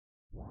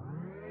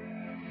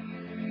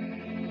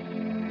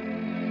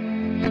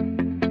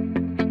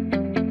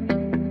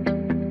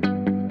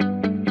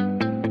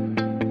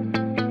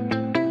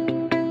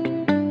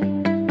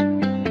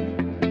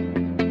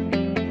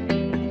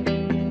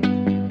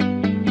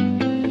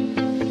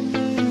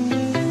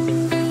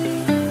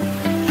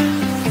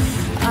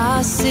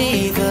I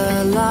see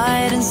the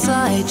light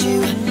inside you,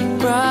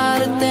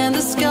 brighter than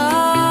the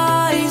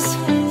skies.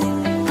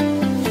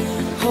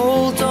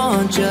 Hold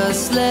on,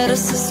 just let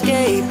us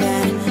escape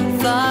and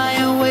fly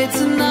away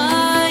tonight.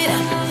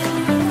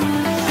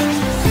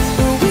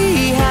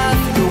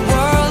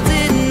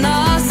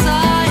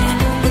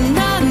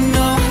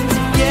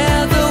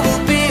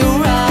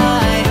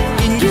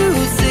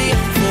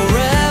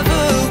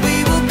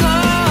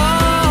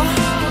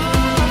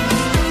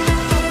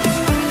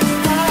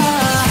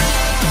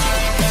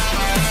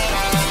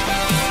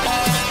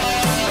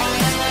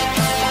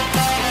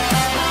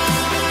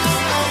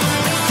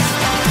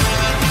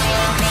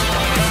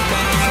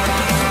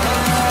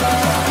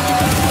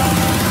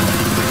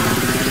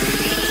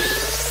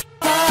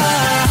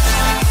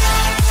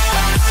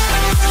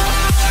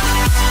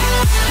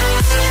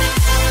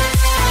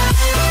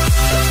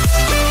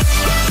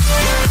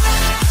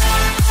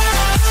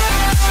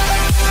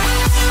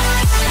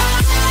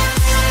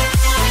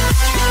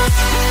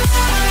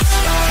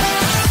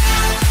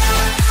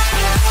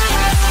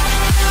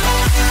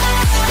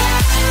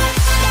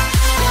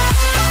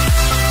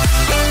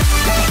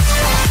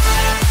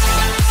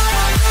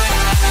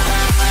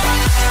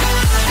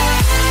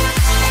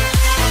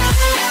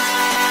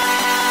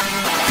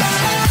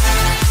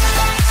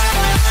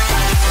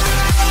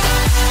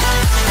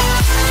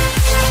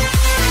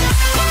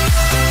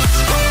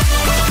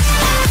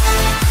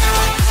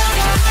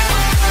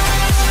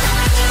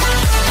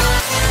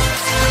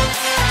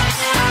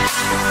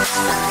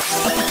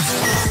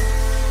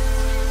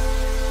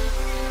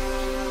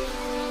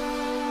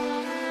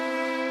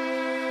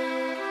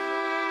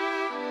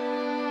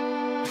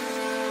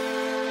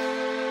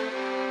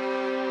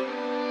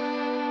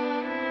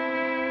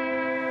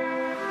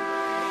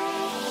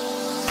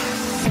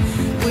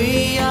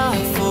 We are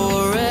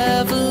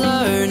forever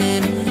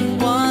learning,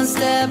 one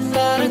step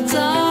at a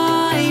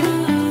time.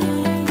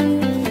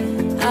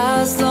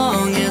 As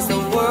long as the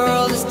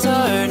world is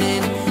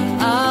turning,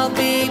 I'll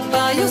be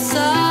by your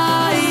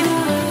side.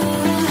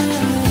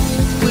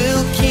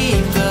 We'll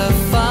keep the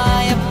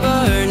fire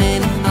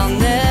burning, I'll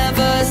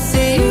never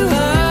see you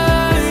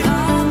hurt.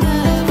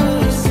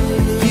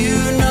 You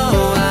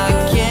know I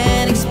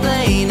can't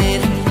explain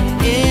it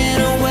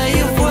in a way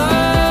of words.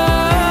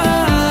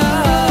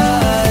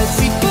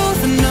 We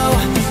both know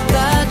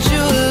that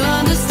you'll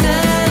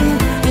understand,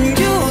 and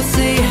you'll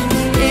see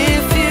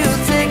if you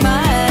take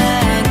my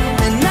hand,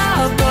 and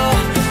I'll go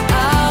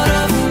out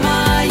of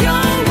my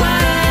own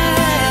way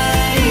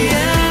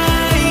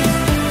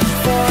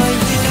for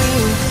you,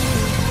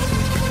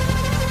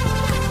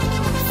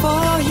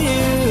 for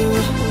you.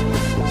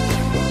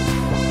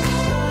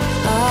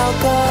 I'll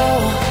go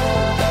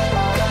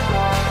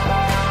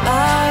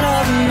out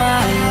of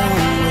my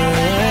own way.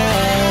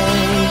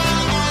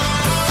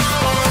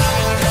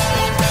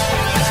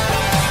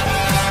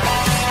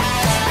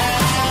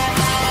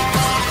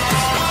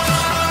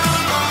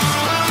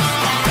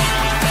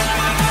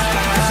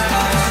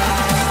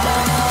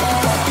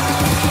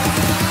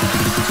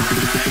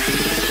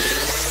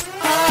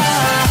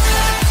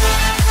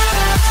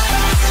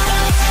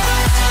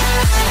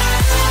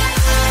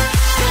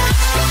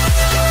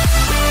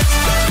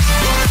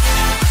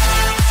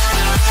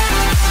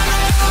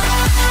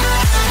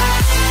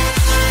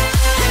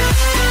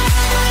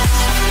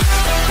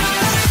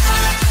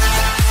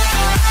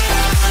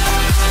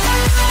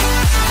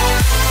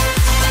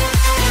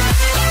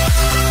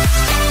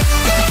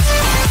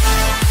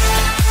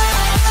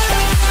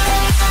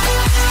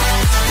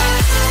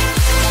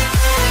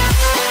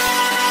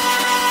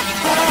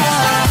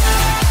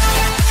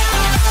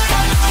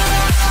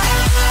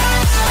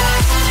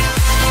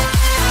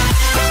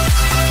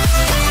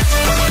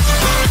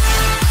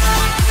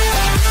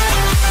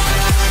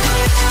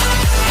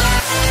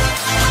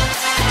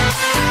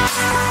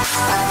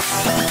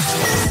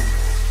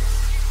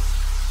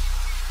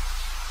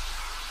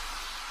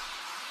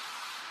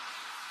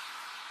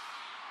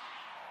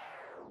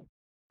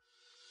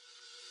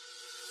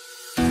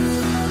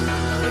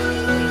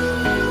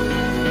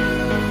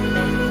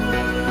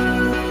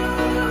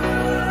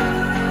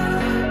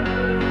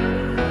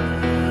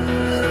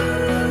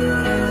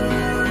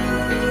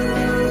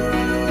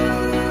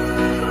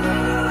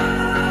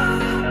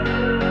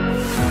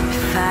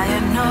 If I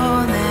had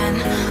known then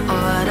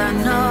what I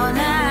know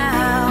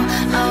now,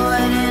 I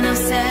wouldn't have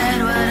said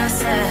what I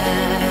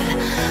said.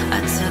 I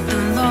took the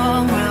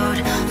long road,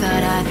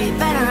 thought I'd be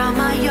better on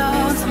my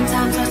own.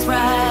 Sometimes what's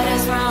right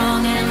is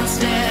wrong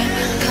instead.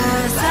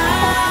 'Cause I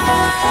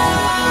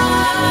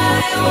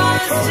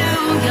was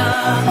too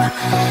young,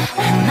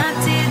 and I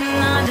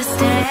didn't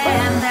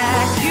understand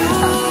that you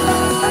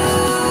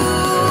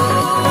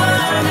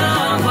were the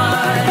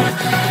one.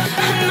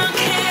 And I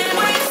can't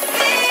wait to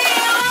see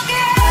you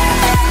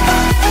again.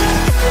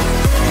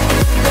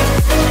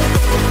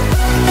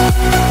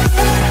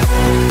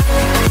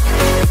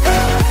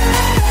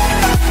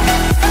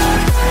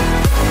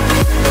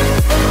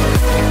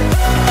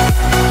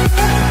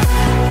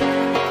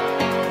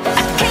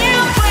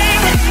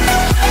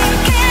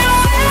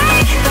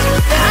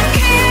 I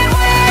can't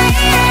wait.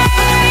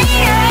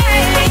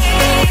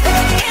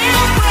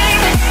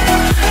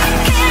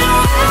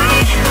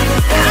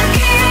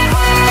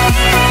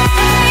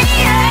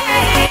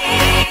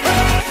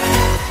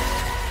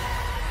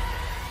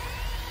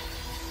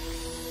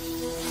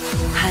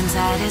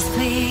 Hindsight is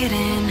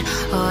fleeting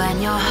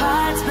when your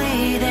heart's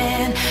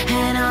bleeding,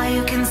 and all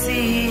you can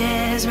see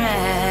is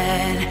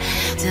red.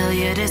 Till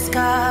you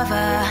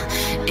discover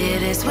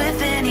it is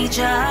within each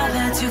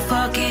other to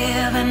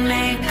forgive and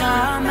make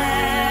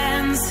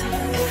amends.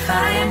 If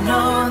I had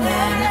known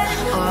then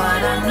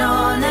what I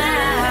know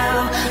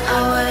now, I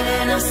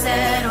wouldn't have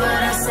said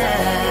what I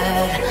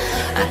said.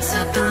 I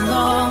took the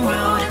long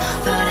road,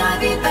 thought I'd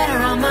be better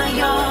on my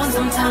own.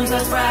 Sometimes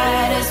what's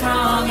right is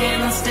wrong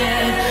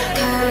instead.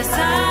 'Cause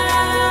I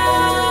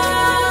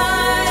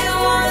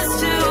was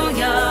too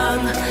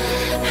young,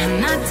 and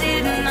I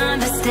didn't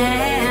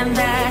understand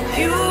that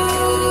you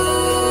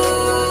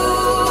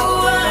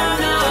were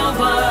the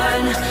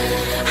one.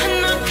 And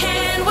I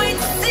can't wait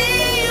to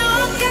see you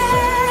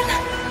again.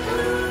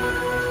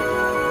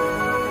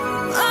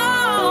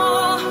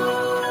 Oh,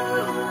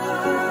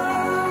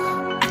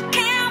 I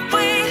can't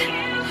wait,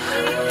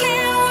 I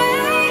can't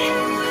wait,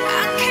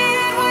 I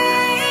can't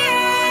wait.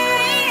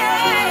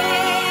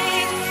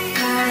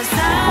 'Cause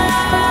I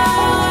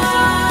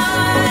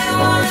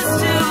was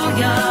too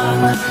young,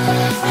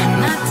 and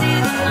I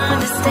didn't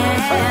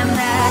understand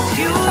that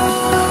you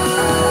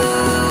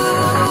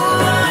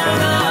were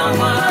the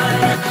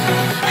one.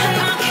 And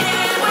I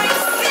can't wait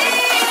to see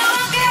you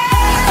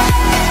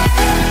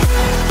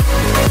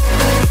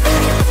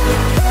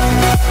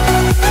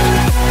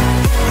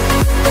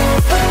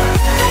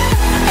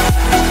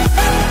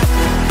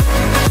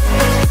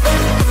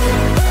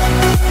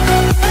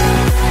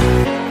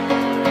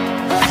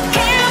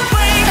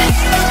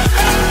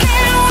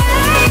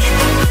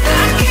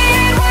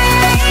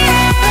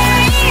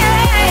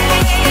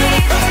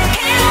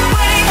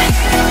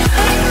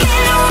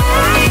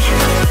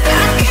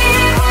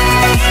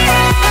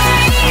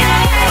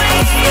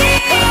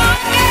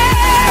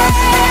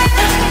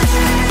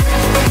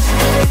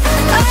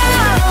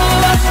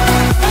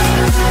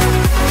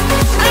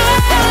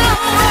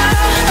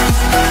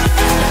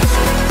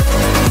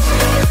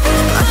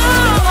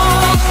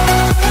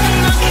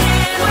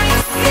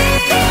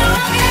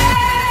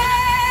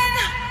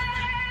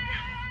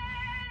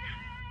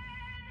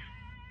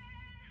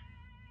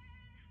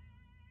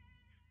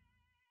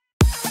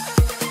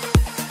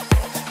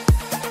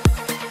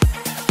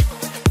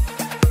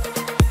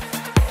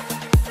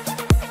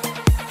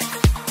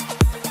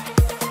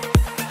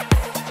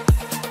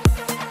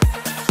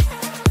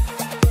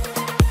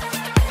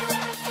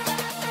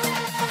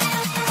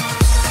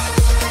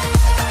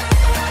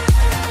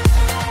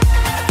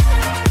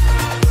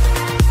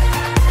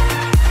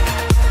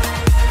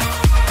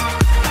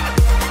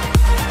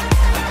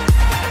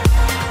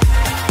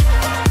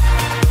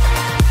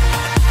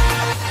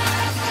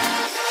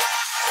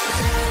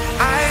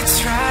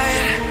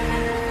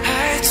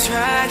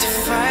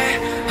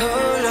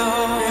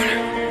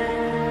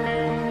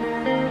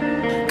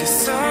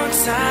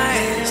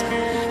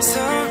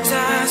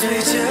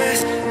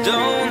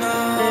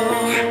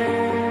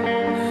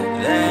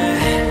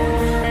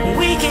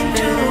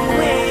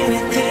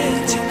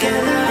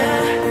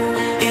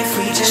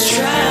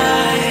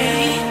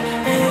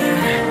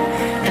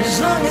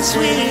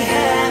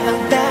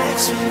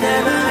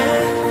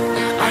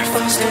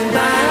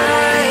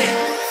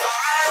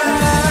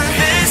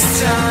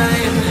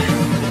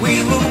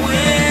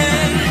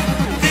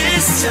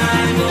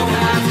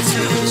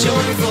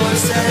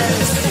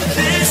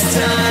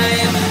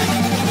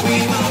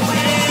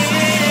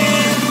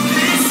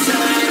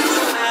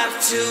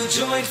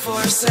join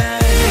forces.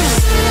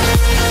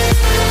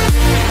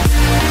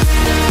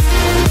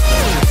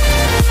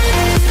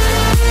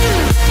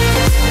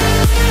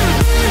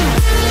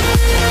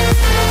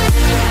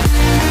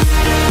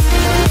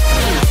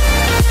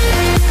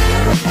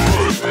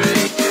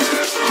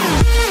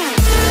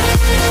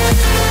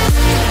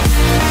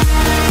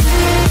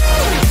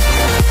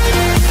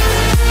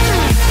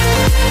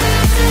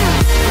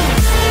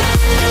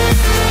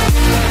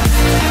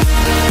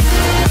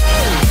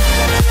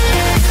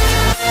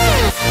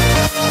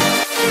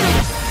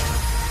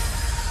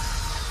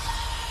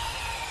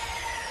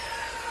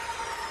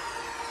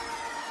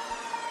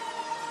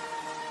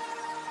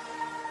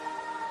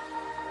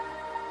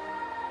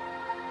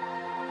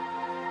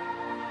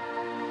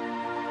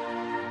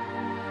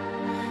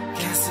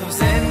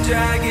 Castles and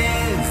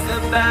dragons, the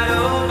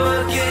battle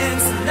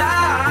begins tonight.